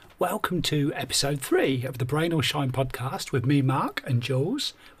Welcome to episode 3 of the Brain or Shine podcast with me, Mark, and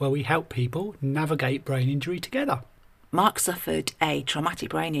Jules, where we help people navigate brain injury together. Mark suffered a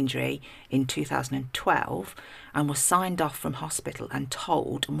traumatic brain injury in 2012 and was signed off from hospital and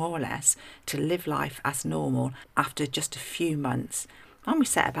told, more or less, to live life as normal after just a few months. And we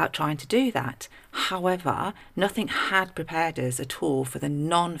set about trying to do that. However, nothing had prepared us at all for the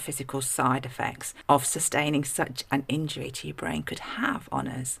non-physical side effects of sustaining such an injury to your brain could have on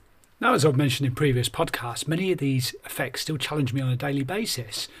us. Now, as I've mentioned in previous podcasts, many of these effects still challenge me on a daily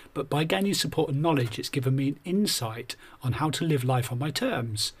basis, but by gaining support and knowledge, it's given me an insight on how to live life on my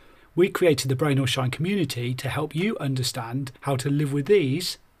terms. We created the Brain or Shine community to help you understand how to live with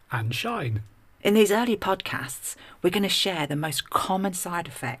these and shine. In these early podcasts, we're going to share the most common side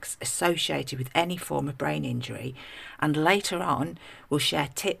effects associated with any form of brain injury, and later on, we'll share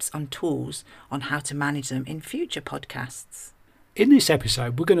tips and tools on how to manage them in future podcasts. In this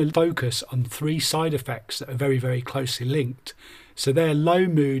episode, we're going to focus on 3 side effects that are very, very closely linked. So they're low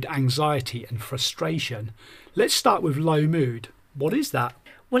mood, anxiety and frustration. Let's start with low mood. What is that?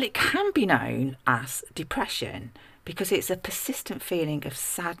 Well, it can be known as depression because it's a persistent feeling of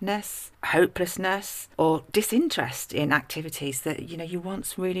sadness, hopelessness or disinterest in activities that you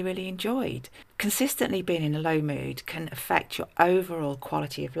once really, really enjoyed. Consistently being in a low mood can affect your overall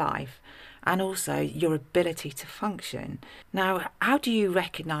quality of life and also your ability to function. Now, how do you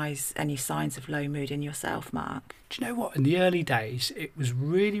recognise any signs of low mood in yourself, Mark? Do you know what? In the early days, it was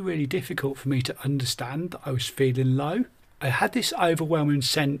really, really difficult for me to understand that I was feeling low. I had this overwhelming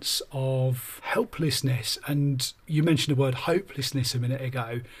sense of helplessness, and you mentioned the word hopelessness a minute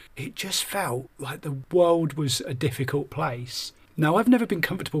ago. It just felt like the world was a difficult place. Now, I've never been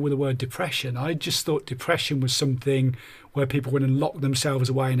comfortable with the word depression. I just thought depression was something where people went and locked themselves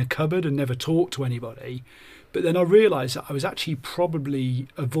away in a cupboard and never talked to anybody. But then I realised that I was actually probably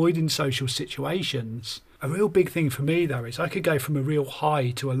avoiding social situations. A real big thing for me, though, is I could go from a real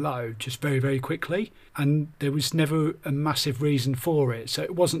high to a low just very, very quickly. And there was never a massive reason for it. So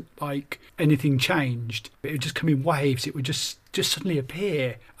it wasn't like anything changed. It would just come in waves. It would just suddenly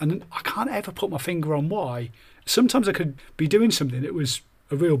appear. And I can't ever put my finger on why. Sometimes I could be doing something that was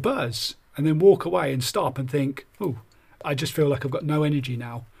a real buzz and then walk away and stop and think, oh, I just feel like I've got no energy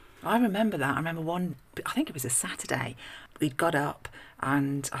now. I remember that. I remember I think it was a Saturday, we'd got up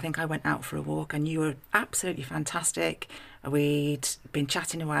and I think I went out for a walk and you were absolutely fantastic. We'd been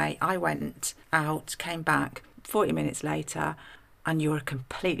chatting away. I went out, came back 40 minutes later and you were a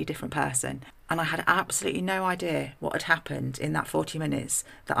completely different person. And I had absolutely no idea what had happened in that 40 minutes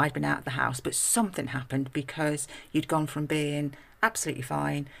that I'd been out of the house. But something happened because you'd gone from being absolutely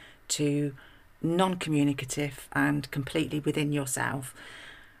fine to non-communicative and completely within yourself.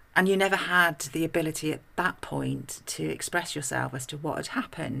 And you never had the ability at that point to express yourself as to what had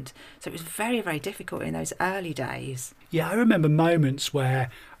happened. So it was very, very difficult in those early days. Yeah, I remember moments where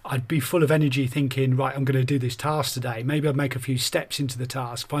I'd be full of energy thinking, right, I'm going to do this task today. Maybe I'd make a few steps into the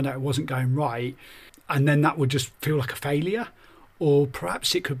task, find out it wasn't going right, and then that would just feel like a failure. Or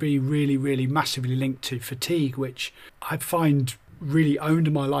perhaps it could be really, really massively linked to fatigue, which I find really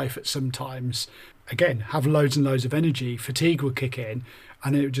owned my life at some times. Again, have loads and loads of energy, fatigue would kick in,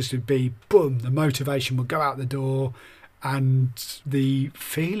 and it would just be, boom, the motivation would go out the door, and the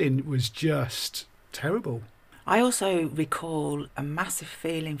feeling was just terrible. I also recall a massive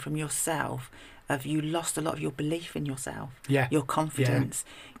feeling from yourself of you lost a lot of your belief in yourself, your confidence.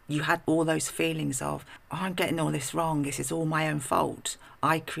 Yeah. You had all those feelings of, I'm getting all this wrong, this is all my own fault,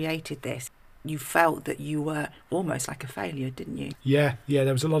 I created this. You felt that you were almost like a failure, didn't you? Yeah,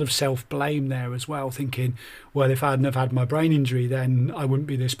 there was a lot of self-blame there as well, thinking, well, if I hadn't have had my brain injury, then I wouldn't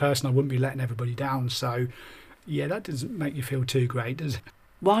be this person, I wouldn't be letting everybody down. So, yeah, that doesn't make you feel too great, does it?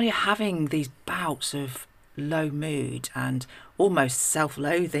 While you're having these bouts of low mood and almost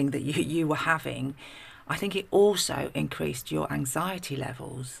self-loathing that you were having, I think it also increased your anxiety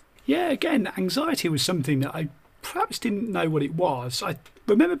levels. Yeah, again, anxiety was something that I perhaps didn't know what it was. I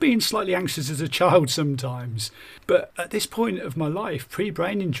remember being slightly anxious as a child sometimes, but at this point of my life,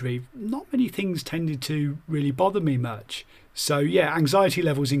 pre-brain injury, not many things tended to really bother me much. So yeah, anxiety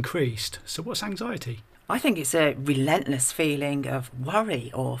levels increased. So what's anxiety? I think it's a relentless feeling of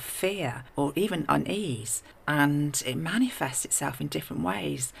worry or fear or even unease, and it manifests itself in different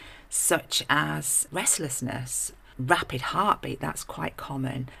ways, such as restlessness, rapid heartbeat, that's quite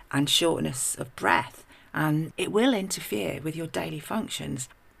common, and shortness of breath, and it will interfere with your daily functions.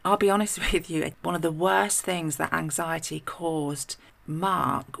 I'll be honest with you, one of the worst things that anxiety caused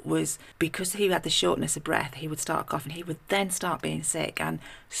Mark was, because he had the shortness of breath, he would start coughing, he would then start being sick, and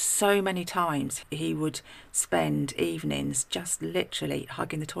so many times he would spend evenings just literally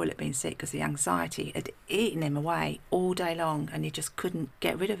hugging the toilet being sick because the anxiety had eaten him away all day long and he just couldn't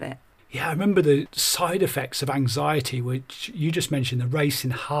get rid of it. Yeah, I remember the side effects of anxiety, which you just mentioned, the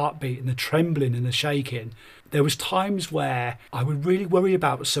racing heartbeat and the trembling and the shaking. There was times where I would really worry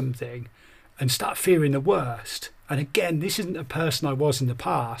about something and start fearing the worst. And again, this isn't the person I was in the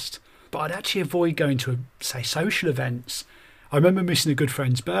past, but I'd actually avoid going to, say, social events. I remember missing a good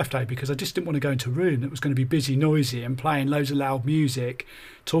friend's birthday because I just didn't want to go into a room that was going to be busy, noisy and playing loads of loud music,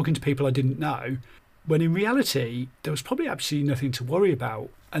 talking to people I didn't know, when in reality, there was probably absolutely nothing to worry about.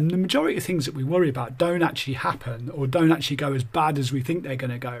 And the majority of things that we worry about don't actually happen or don't actually go as bad as we think they're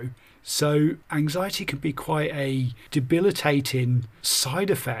going to go. So anxiety can be quite a debilitating side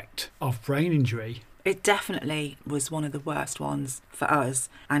effect of brain injury. It definitely was one of the worst ones for us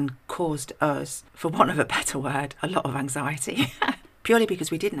and caused us, for want of a better word, a lot of anxiety. Purely because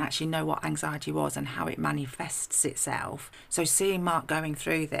we didn't actually know what anxiety was and how it manifests itself. So seeing Mark going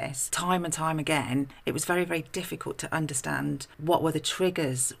through this time and time again, it was very, very difficult to understand what were the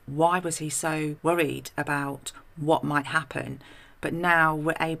triggers. Why was he so worried about what might happen? But now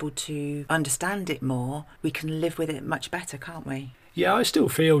we're able to understand it more. We can live with it much better, can't we? Yeah, I still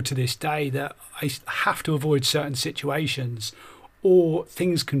feel to this day that I have to avoid certain situations or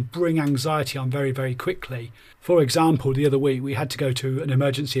things can bring anxiety on very, very quickly. For example, the other week we had to go to an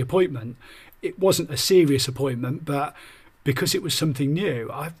emergency appointment. It wasn't a serious appointment, but because it was something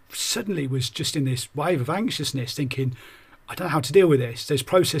new, I suddenly was just in this wave of anxiousness thinking, I don't know how to deal with this. There's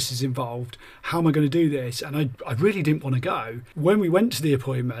processes involved. How am I going to do this? And I really didn't want to go. When we went to the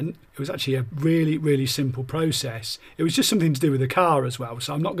appointment, it was actually a really, really simple process. It was just something to do with the car as well.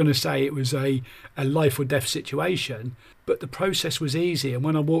 So I'm not going to say it was a life or death situation, but the process was easy. And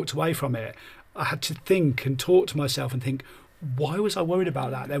when I walked away from it, I had to think and talk to myself and think, why was I worried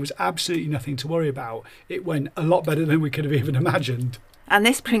about that? There was absolutely nothing to worry about. It went a lot better than we could have even imagined. And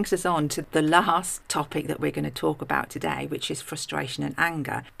this brings us on to the last topic that we're going to talk about today, which is frustration and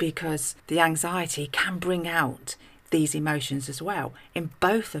anger, because the anxiety can bring out these emotions as well. In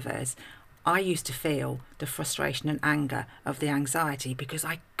both of us, I used to feel the frustration and anger of the anxiety because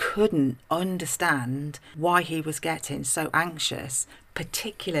I couldn't understand why he was getting so anxious,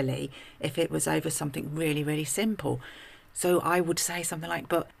 particularly if it was over something really, really simple. So I would say something like,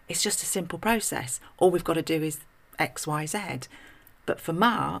 but it's just a simple process. All we've got to do is X, Y, Z. But for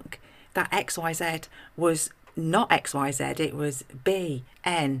Mark, that XYZ was not XYZ, it was B,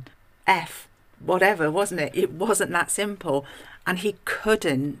 N, F, whatever, wasn't it? It wasn't that simple. And he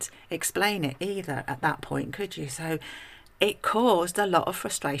couldn't explain it either at that point, could you? So it caused a lot of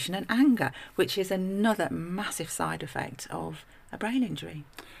frustration and anger, which is another massive side effect of a brain injury.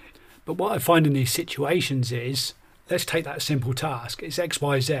 But what I find in these situations is, let's take that simple task. It's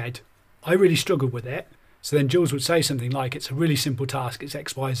XYZ. I really struggled with it. So then Jules would say something like, it's a really simple task, it's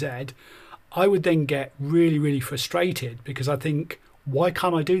X, Y, Z. I would then get really, really frustrated because I think, why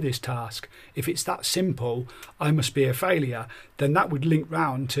can't I do this task? If it's that simple, I must be a failure. Then that would link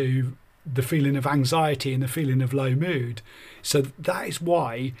round to the feeling of anxiety and the feeling of low mood. So that is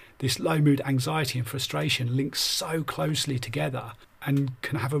why this low mood anxiety and frustration links so closely together and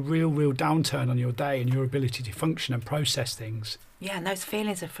can have a real downturn on your day and your ability to function and process things. Yeah, and those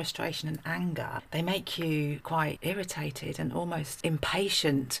feelings of frustration and anger, they make you quite irritated and almost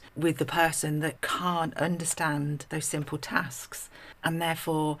impatient with the person that can't understand those simple tasks. And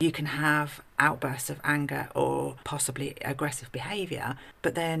therefore you can have outbursts of anger or possibly aggressive behaviour.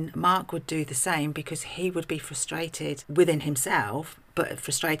 But then Mark would do the same because he would be frustrated within himself, but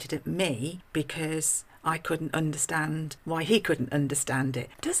frustrated at me because I couldn't understand why he couldn't understand it.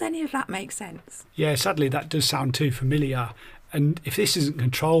 Does any of that make sense? Yeah, sadly that does sound too familiar. And if this isn't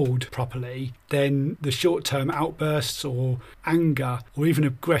controlled properly, then the short-term outbursts or anger or even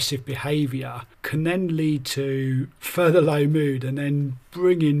aggressive behaviour can then lead to further low mood and then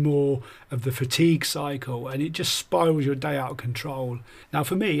bring in more of the fatigue cycle, and it just spirals your day out of control. Now,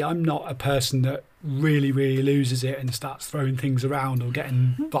 for me, I'm not a person that really loses it and starts throwing things around or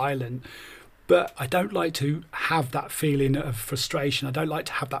getting violent. But I don't like to have that feeling of frustration. I don't like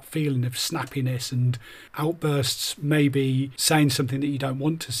to have that feeling of snappiness and outbursts, maybe saying something that you don't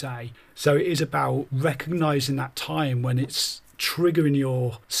want to say. So it is about recognising that time when it's triggering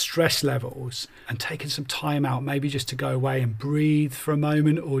your stress levels and taking some time out, maybe just to go away and breathe for a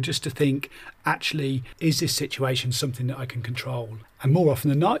moment, or just to think, actually, is this situation something that I can control? And more often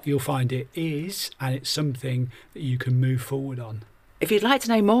than not, you'll find it is, and it's something that you can move forward on. If you'd like to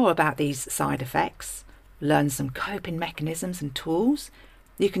know more about these side effects, learn some coping mechanisms and tools.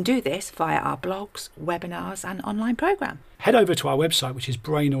 You can do this via our blogs, webinars and online programme. Head over to our website, which is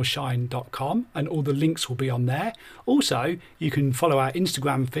brainorshine.com, and all the links will be on there. Also, you can follow our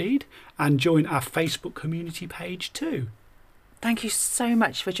Instagram feed and join our Facebook community page too. Thank you so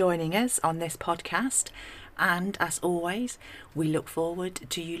much for joining us on this podcast. And as always, we look forward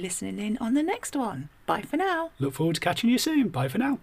to you listening in on the next one. Bye for now. Look forward to catching you soon. Bye for now.